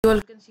You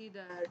all can see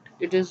that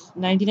it is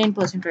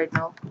 99% right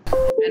now,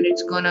 and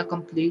it's gonna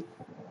complete.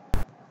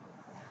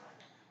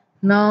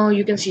 Now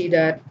you can see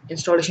that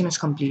installation is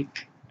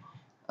complete.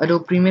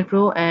 Adobe Premiere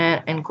Pro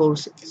and Encore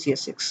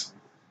CS6.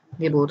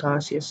 They both are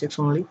CS6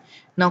 only.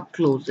 Now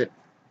close it.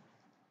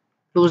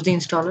 Close the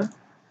installer.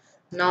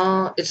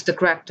 Now it's the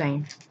crack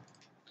time.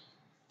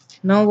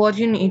 Now what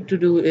you need to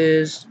do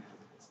is,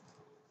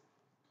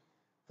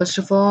 first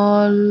of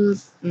all,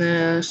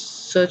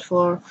 search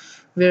for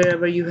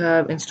wherever you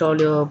have installed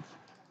your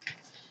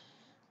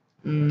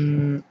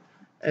um,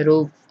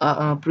 Adobe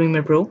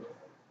Premiere Pro.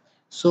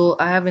 So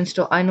I have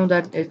installed. I know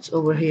that it's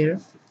over here,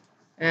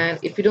 and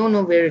if you don't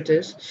know where it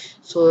is,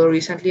 so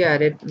recently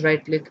added,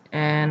 right click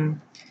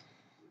and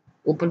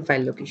open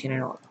file location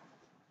and all.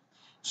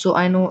 So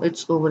I know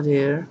it's over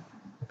there,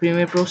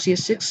 Premiere Pro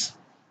CS6.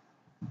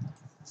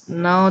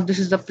 Now this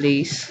is the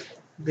place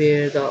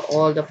where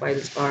all the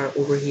files are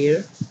over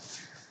here.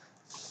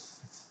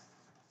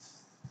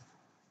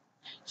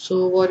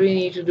 So what we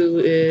need to do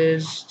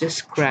is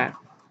just crack.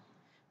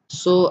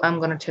 So I'm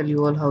gonna tell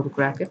you all how to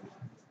crack it.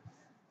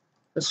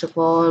 First of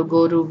all,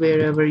 go to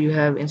wherever you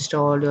have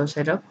installed your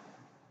setup.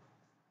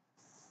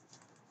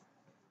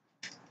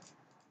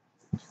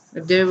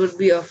 There will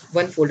be a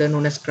one folder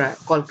known as crack,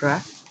 called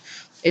crack.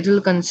 It will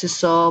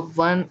consist of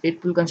one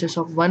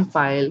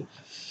file,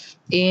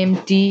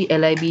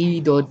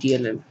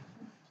 amtlib.dll.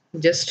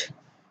 Just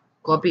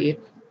copy it.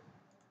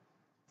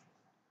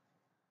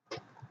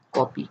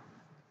 Copy.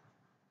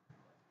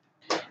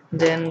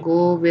 Then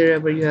go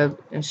wherever you have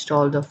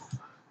installed the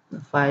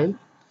file.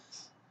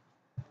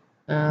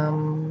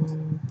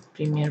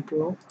 Premiere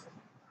Pro,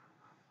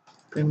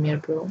 Premiere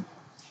Pro,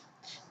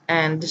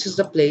 and this is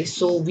the place.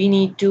 So we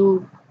need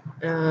to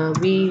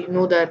we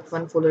know that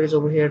one folder is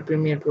over here,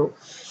 Premiere Pro.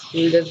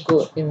 We'll just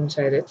go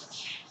inside it,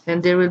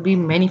 and there will be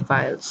many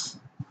files.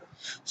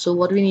 So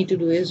what we need to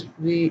do is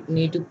we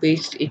need to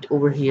paste it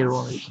over here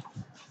only.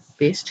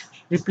 Paste.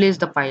 Replace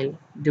the file.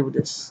 Do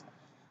this.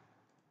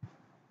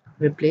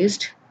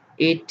 Replaced.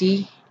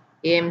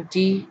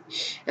 amtlib.dll.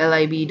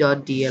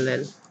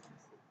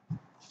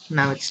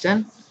 Now it's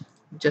done.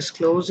 Just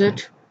close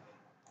it.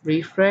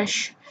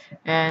 Refresh.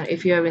 And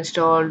if you have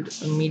installed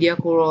media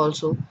core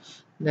also,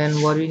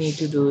 then what we need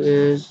to do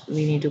is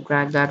we need to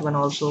crack that one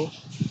also.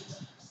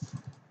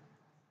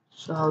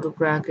 So how to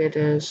crack it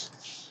is,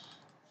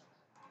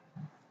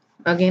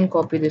 again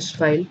copy this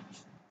file,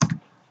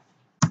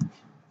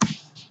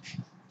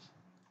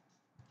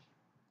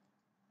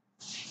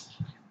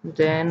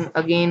 then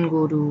again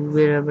go to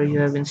wherever you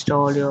have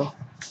installed your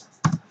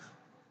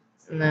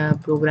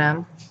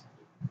program,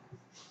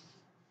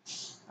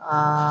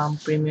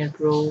 Premiere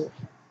Pro,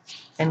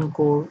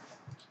 Encore,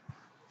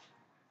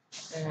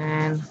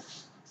 and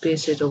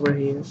paste it over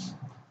here.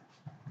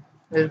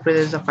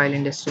 Replace the file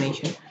in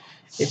destination.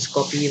 It's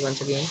copy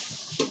once again.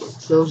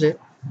 Close it.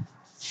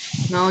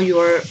 Now you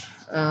are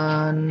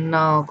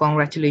now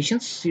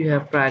congratulations, you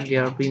have cracked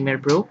your Premiere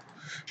Pro.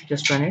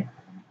 Just run it.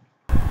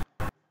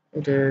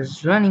 It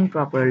is running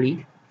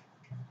properly.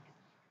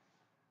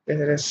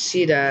 Let us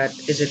see that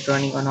is it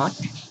running or not.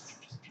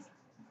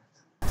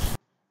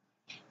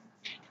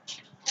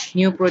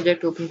 New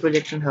project, open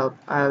project and help.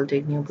 I'll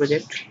take new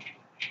project.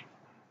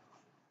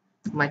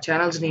 My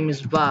channel's name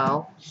is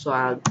Wow, so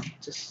I'll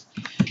just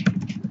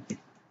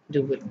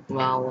do it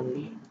Wow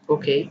only.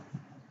 Okay,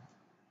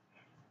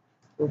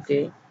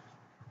 okay.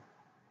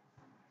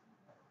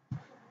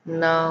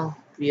 Now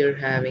we are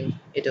having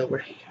it over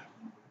here.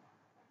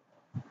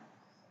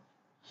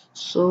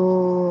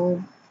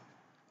 So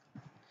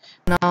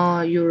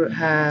now you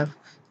have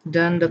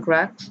done the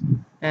cracks,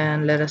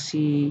 and let us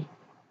see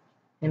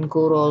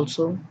Encore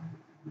also.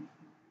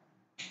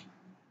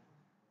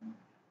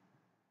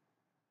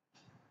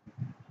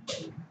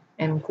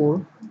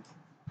 Encore.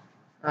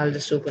 I'll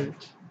just open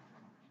it.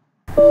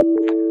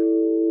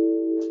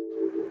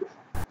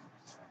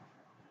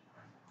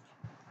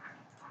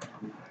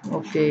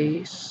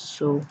 Okay,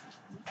 so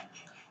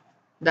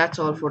that's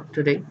all for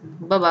today.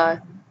 Bye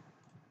bye.